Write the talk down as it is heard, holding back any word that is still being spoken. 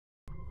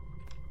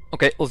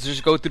Okay, let's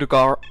just go to the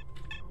car.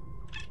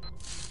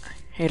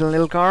 Hey, the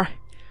little car.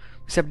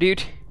 What's up,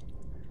 dude?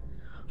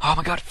 Oh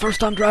my god,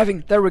 first time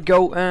driving. There we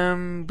go.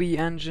 B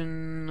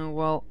engine.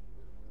 Well,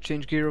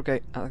 change gear.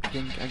 Okay, I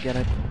think I get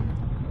it.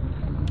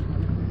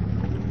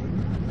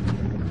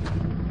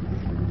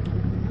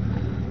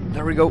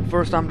 There we go.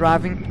 First time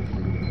driving.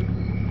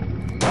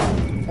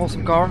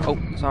 Awesome car. Oh,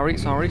 sorry.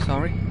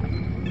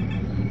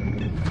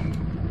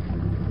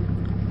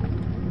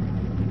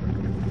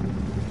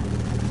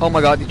 Oh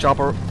my god, the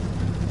chopper.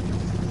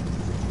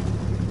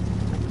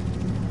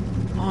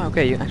 Oh,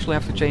 okay, you actually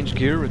have to change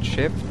gear with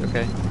shift.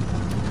 Okay.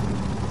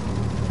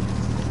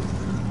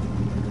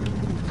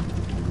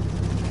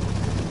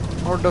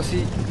 Or does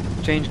he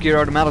change gear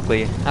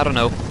automatically? I don't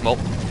know. Well.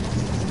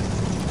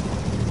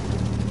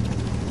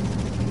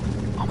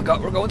 Oh my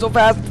god, we're going so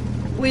fast.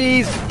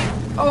 Please.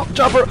 Oh,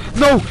 chopper.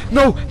 No.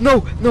 Let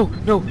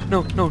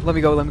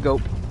me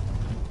go.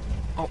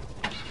 Oh.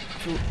 I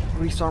have to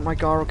restart my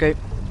car. Okay.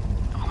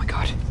 Oh my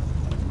god.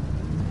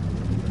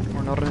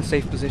 We're not in a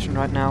safe position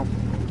right now.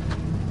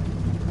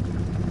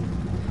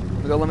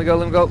 Let me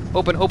go.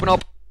 Open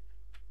up.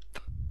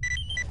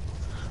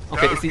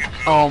 Okay, is he?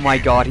 Oh my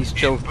god, he's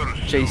still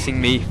chasing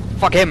me.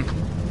 Fuck him.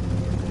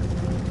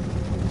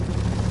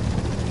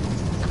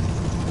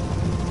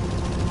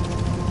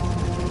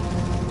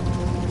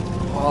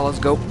 Oh, let's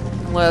go.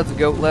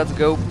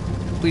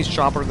 Please,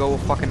 chopper, go a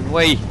fucking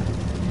way.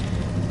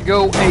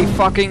 Go a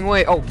fucking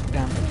way. Oh,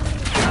 damn.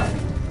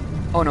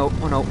 Oh no.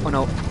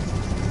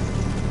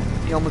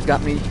 He almost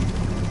got me.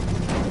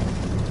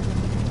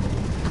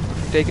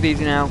 Take it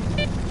easy now.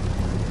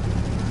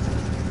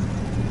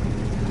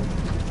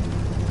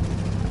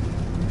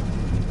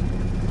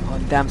 Oh,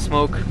 damn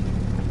smoke.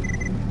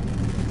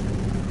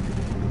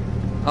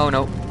 Oh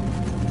no.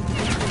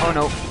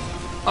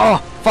 Oh,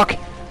 fuck.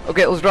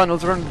 Okay, let's run.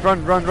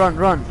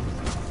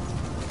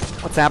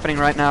 What's happening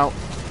right now?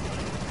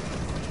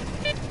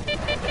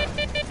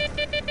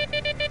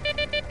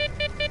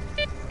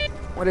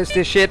 What is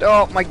this shit?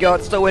 Oh my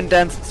god, so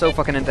intense. So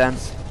fucking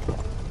intense.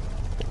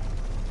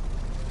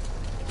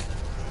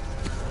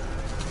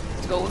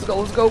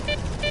 Let's go.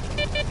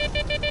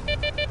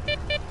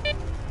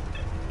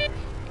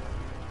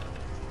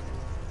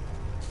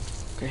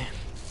 Okay.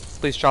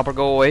 Please, chopper,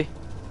 go away.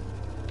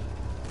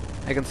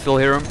 I can still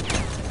hear him.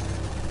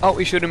 Oh,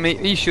 he's shooting me.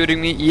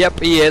 Yep,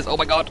 he is. Oh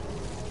my god.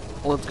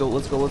 Let's go.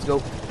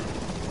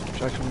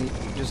 Actually,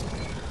 just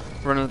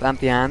run with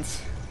empty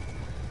hands.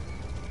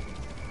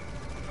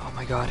 Oh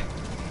my god.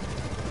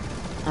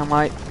 And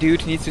my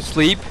dude needs to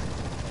sleep.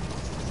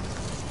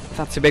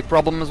 That's a big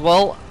problem as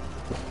well.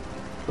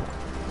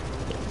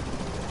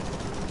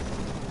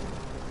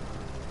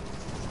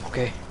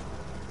 Okay.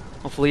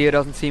 Hopefully he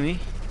doesn't see me.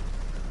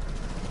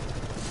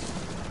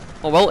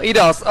 Oh well, he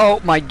does. Oh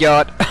my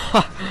god.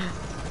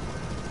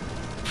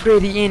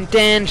 Pretty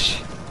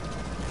intense.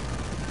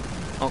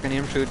 Oh, can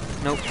you hear him shoot?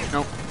 Nope.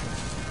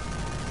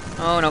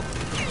 Oh no.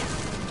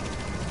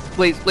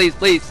 Please.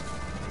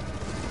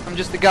 I'm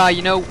just a guy,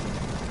 you know.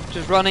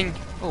 Just running.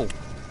 Oh.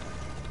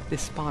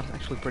 This spot is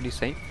actually pretty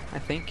safe, I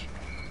think.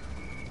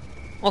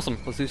 Awesome.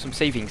 Let's do some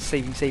savings.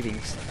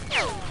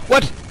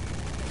 What?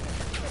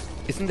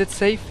 Isn't it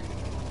safe?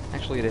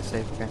 Actually, it is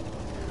safe. Okay.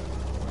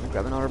 I'm gonna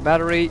grab another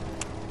battery.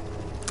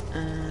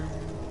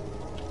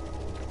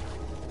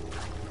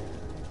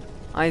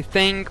 I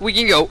think we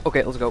can go.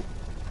 Okay, let's go.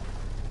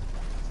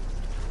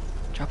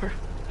 Chopper,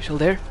 you still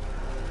there?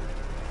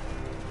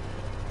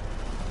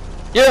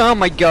 Yeah. Oh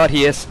my god,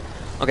 he is.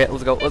 Okay,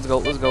 let's go.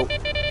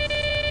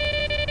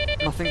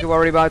 Nothing to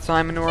worry about,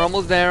 Simon. We're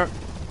almost there.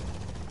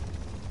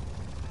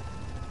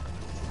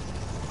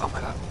 Oh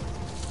my god.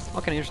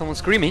 Oh, can I hear someone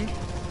screaming?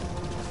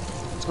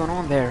 What's going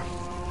on there?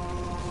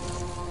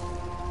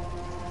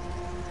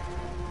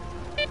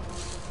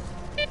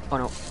 Oh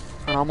no.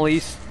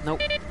 Anomalies.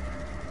 Nope.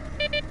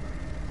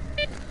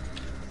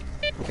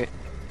 Okay.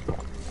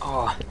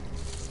 Oh.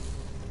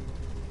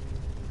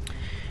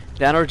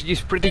 The energy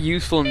is pretty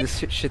useful in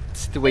this shit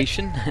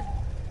situation.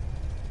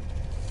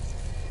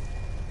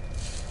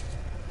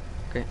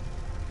 Okay.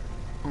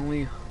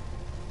 Only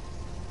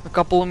a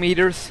couple of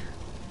meters.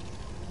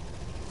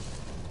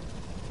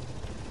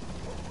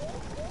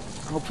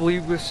 Hopefully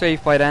we're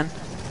safe by then.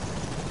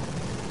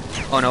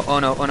 Oh no,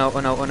 I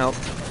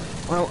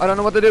don't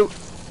know what to do.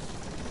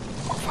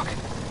 Oh fuck.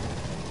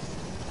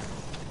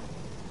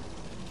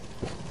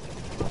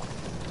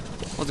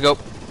 Let's go.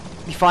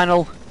 The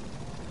final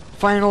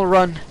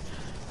run.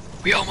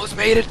 We almost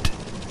made it.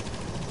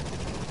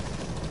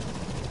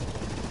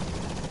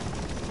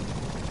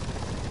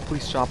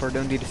 Please, chopper,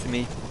 don't do this to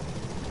me.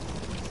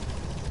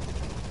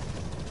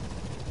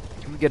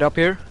 Can we get up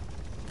here?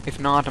 If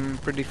not, I'm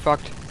pretty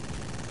fucked.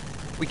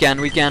 We can.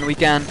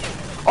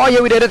 Oh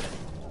yeah, we did it.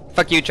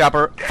 Fuck you,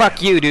 chopper.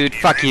 Fuck you, dude.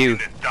 Fuck you.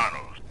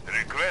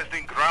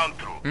 Requesting ground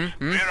troops.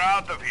 We're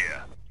out of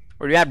here.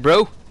 Where you at,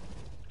 bro?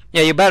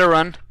 Yeah, you better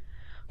run.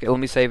 Okay, let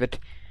me save it.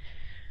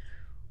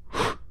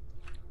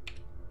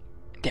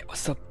 That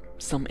was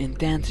some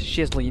intense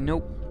shizzle, you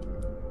know.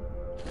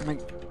 My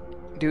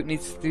dude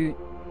needs to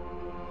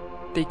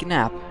take a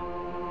nap.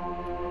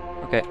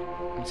 Okay,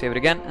 let's save it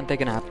again and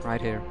take a nap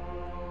right here.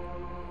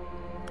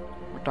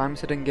 What time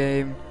is it in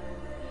game?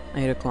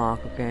 8 o'clock,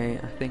 okay.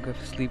 I think we have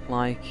to sleep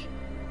like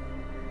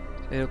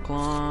 8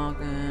 o'clock.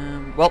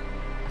 Well,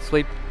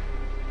 sleep.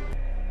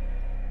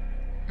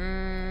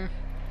 I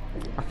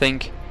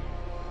think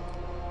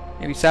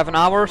maybe 7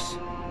 hours.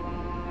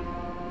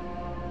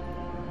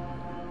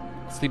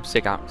 Sleep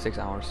 6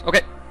 hours.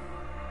 Okay.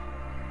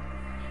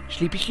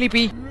 Sleepy,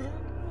 sleepy.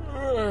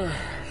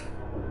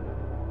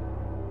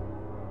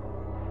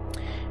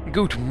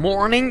 Good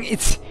morning.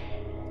 It's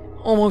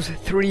almost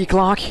 3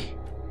 o'clock.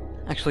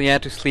 Actually, I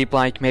had to sleep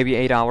like maybe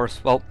 8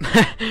 hours. Well,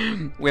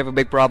 we have a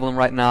big problem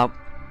right now.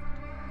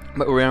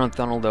 But we're in a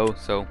tunnel though,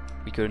 so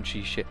we couldn't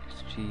see shit.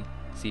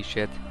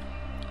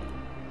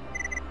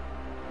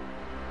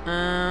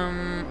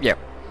 Yeah.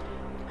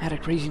 I had a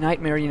crazy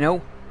nightmare, you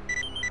know.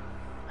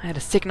 I had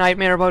a sick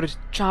nightmare about a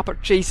chopper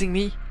chasing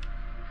me.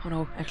 Oh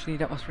no, actually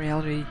that was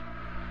reality.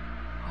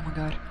 Oh my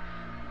god.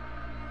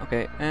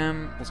 Okay,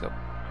 let's go.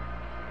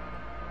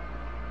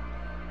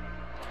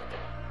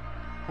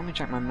 Let me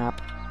check my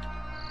map.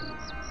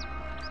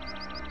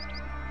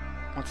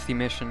 What's the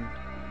mission?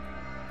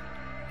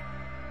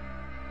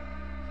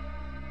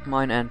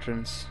 Mine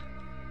entrance.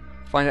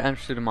 Find the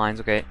entrance to the mines,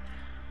 okay.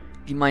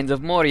 The mines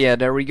of Moria,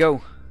 there we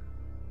go.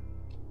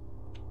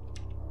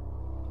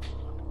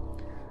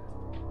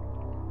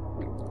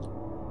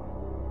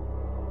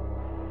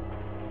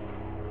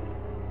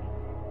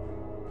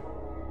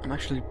 I'm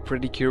actually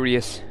pretty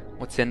curious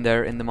what's in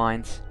there in the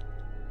mines.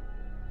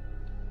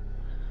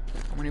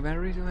 How many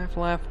batteries do I have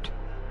left?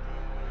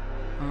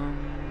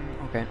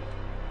 Okay.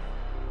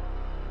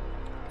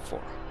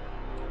 4.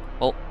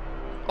 Well,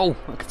 oh,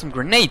 look at some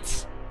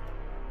grenades!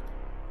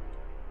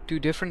 2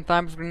 different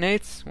types of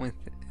grenades.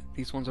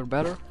 These ones are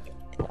better.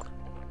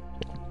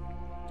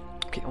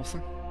 Okay,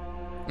 awesome.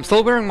 I'm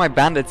still wearing my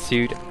bandit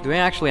suit. Do I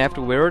actually have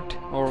to wear it,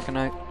 or can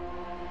I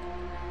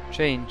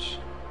change?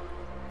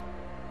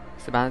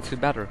 Is the bandit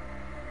suit better?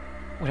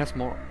 Oh, that's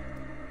more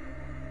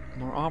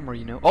armor,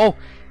 you know. Oh,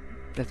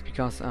 that's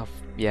because of,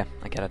 yeah,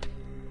 I get it.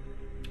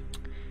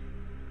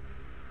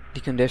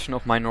 The condition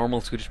of my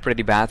normal suit is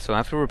pretty bad, so I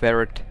have to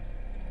repair it.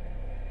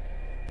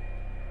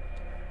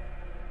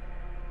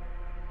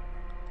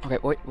 Okay,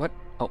 wait, what?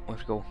 Oh, we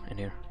have to go in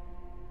here.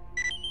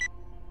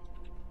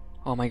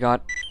 Oh my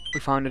god, we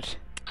found it.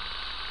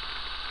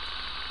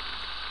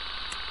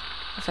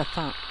 What's that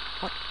sound?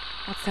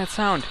 What's that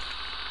sound?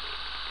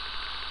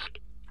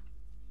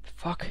 The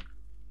fuck?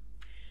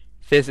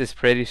 This is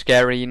pretty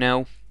scary, you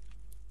know.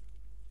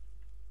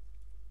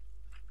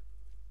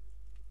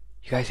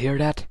 You guys hear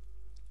that?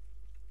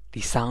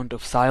 The sound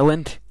of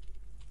silence.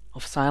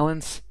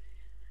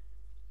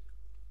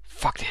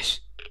 Fuck this,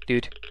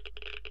 dude.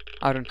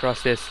 I don't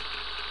trust this.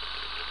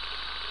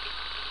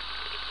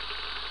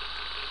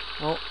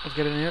 Well, let's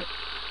get in here.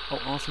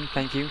 Oh, awesome,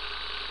 thank you.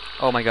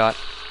 Oh my god.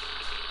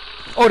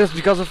 Oh, that's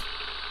because of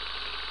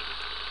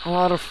a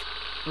lot of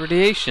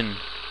radiation.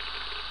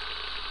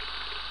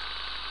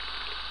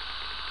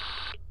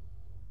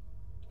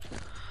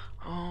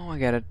 Oh, I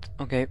get it.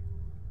 Okay.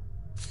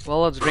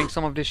 Well, let's drink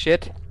some of this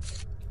shit.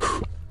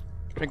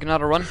 Drink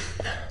another one.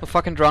 I'm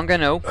fucking drunk, I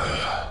know.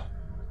 But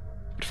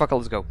fuck it,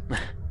 let's go.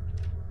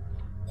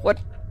 What?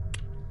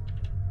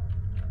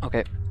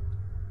 Okay.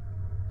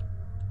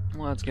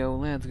 Let's go,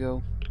 let's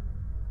go.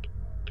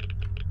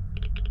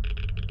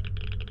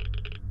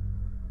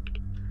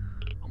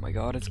 Oh my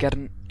god, it's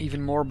getting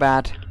even more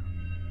bad.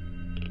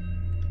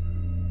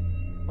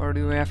 Where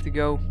do we have to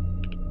go?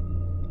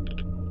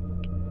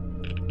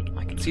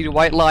 I can see the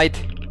white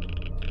light.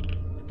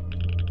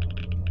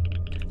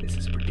 This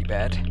is pretty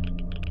bad.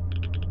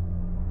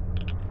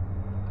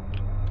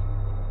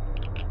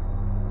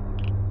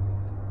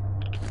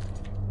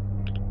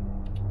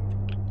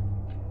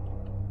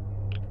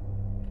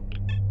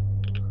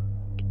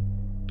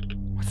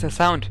 What's that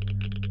sound?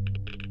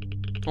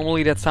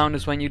 Normally that sound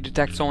is when you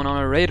detect someone on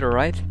a radar,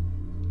 right?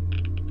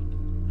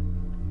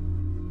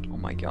 Oh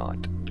my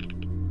god.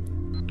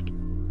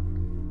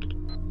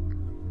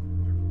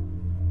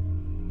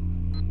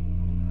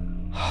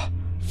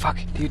 Fuck,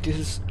 dude, this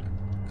is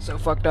so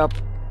fucked up.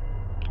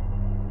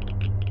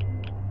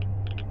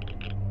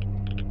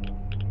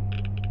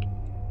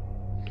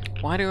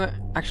 Why do I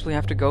actually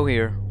have to go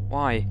here?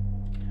 Why?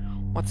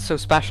 What's so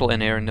special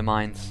in here in the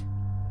mines?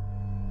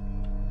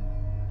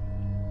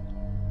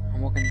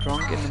 I'm walking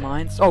drunk in the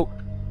mines. Oh!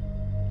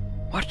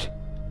 What?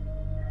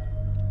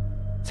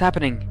 What's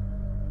happening?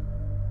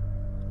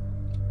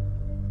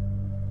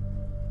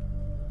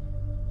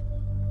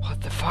 What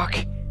the fuck?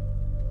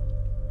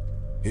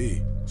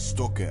 Hey,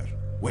 Stalker,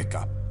 wake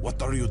up.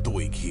 What are you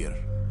doing here?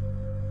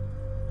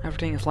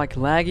 Everything is like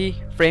laggy,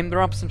 frame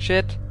drops and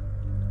shit.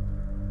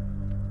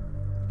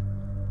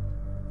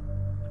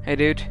 Hey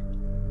dude.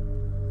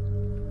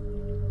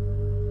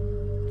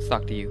 Let's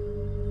talk to you.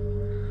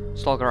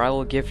 Stalker, I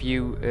will give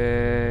you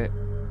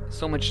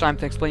so much time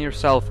to explain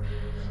yourself.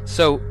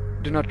 So,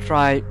 do not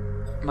try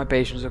my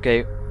patience,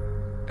 okay?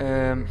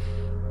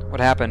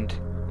 What happened?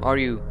 Are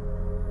you?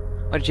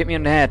 Why did you hit me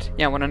on the head?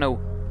 Yeah, I wanna know.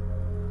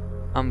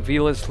 I'm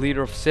Velas,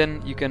 leader of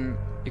sin. You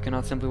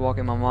cannot simply walk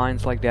in my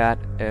minds like that.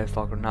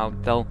 Stalker, now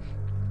tell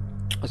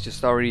us your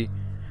story.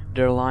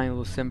 Their line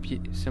will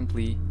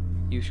simply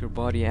use your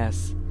body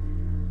as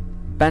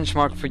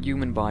benchmark for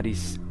human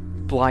bodies.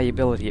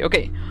 Pliability.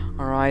 Okay,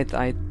 alright,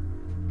 I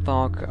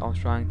was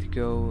trying to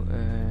go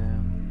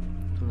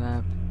to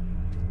lab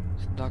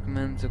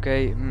documents.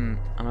 Okay, I'm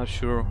not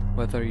sure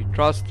whether you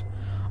trust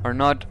or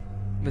not,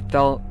 but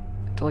tell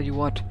you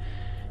what,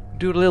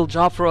 do a little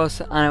job for us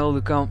and I will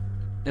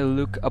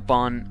look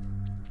upon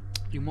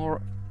you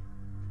more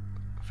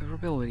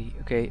favorability.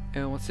 Okay,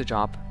 what's the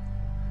job?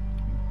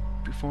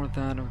 Before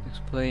that I will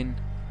explain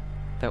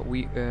that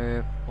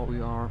what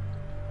we are.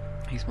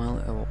 He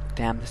smiled. Oh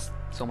damn, there's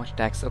so much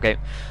text. Okay.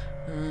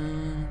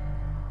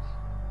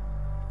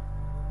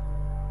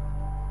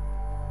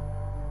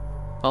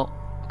 Well,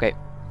 okay.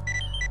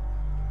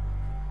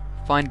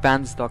 Find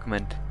band's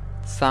document.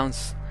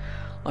 Sounds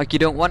like you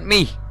don't want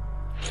me.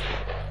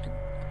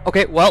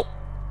 Okay, well,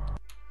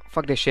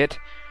 fuck this shit.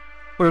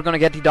 We're gonna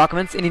get the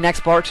documents in the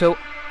next part, so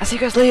I'll see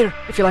you guys later.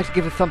 If you like to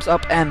give it a thumbs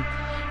up, and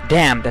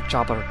damn, that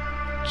chopper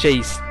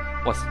chase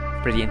was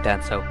pretty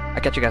intense, so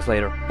I'll catch you guys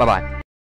later. Bye bye.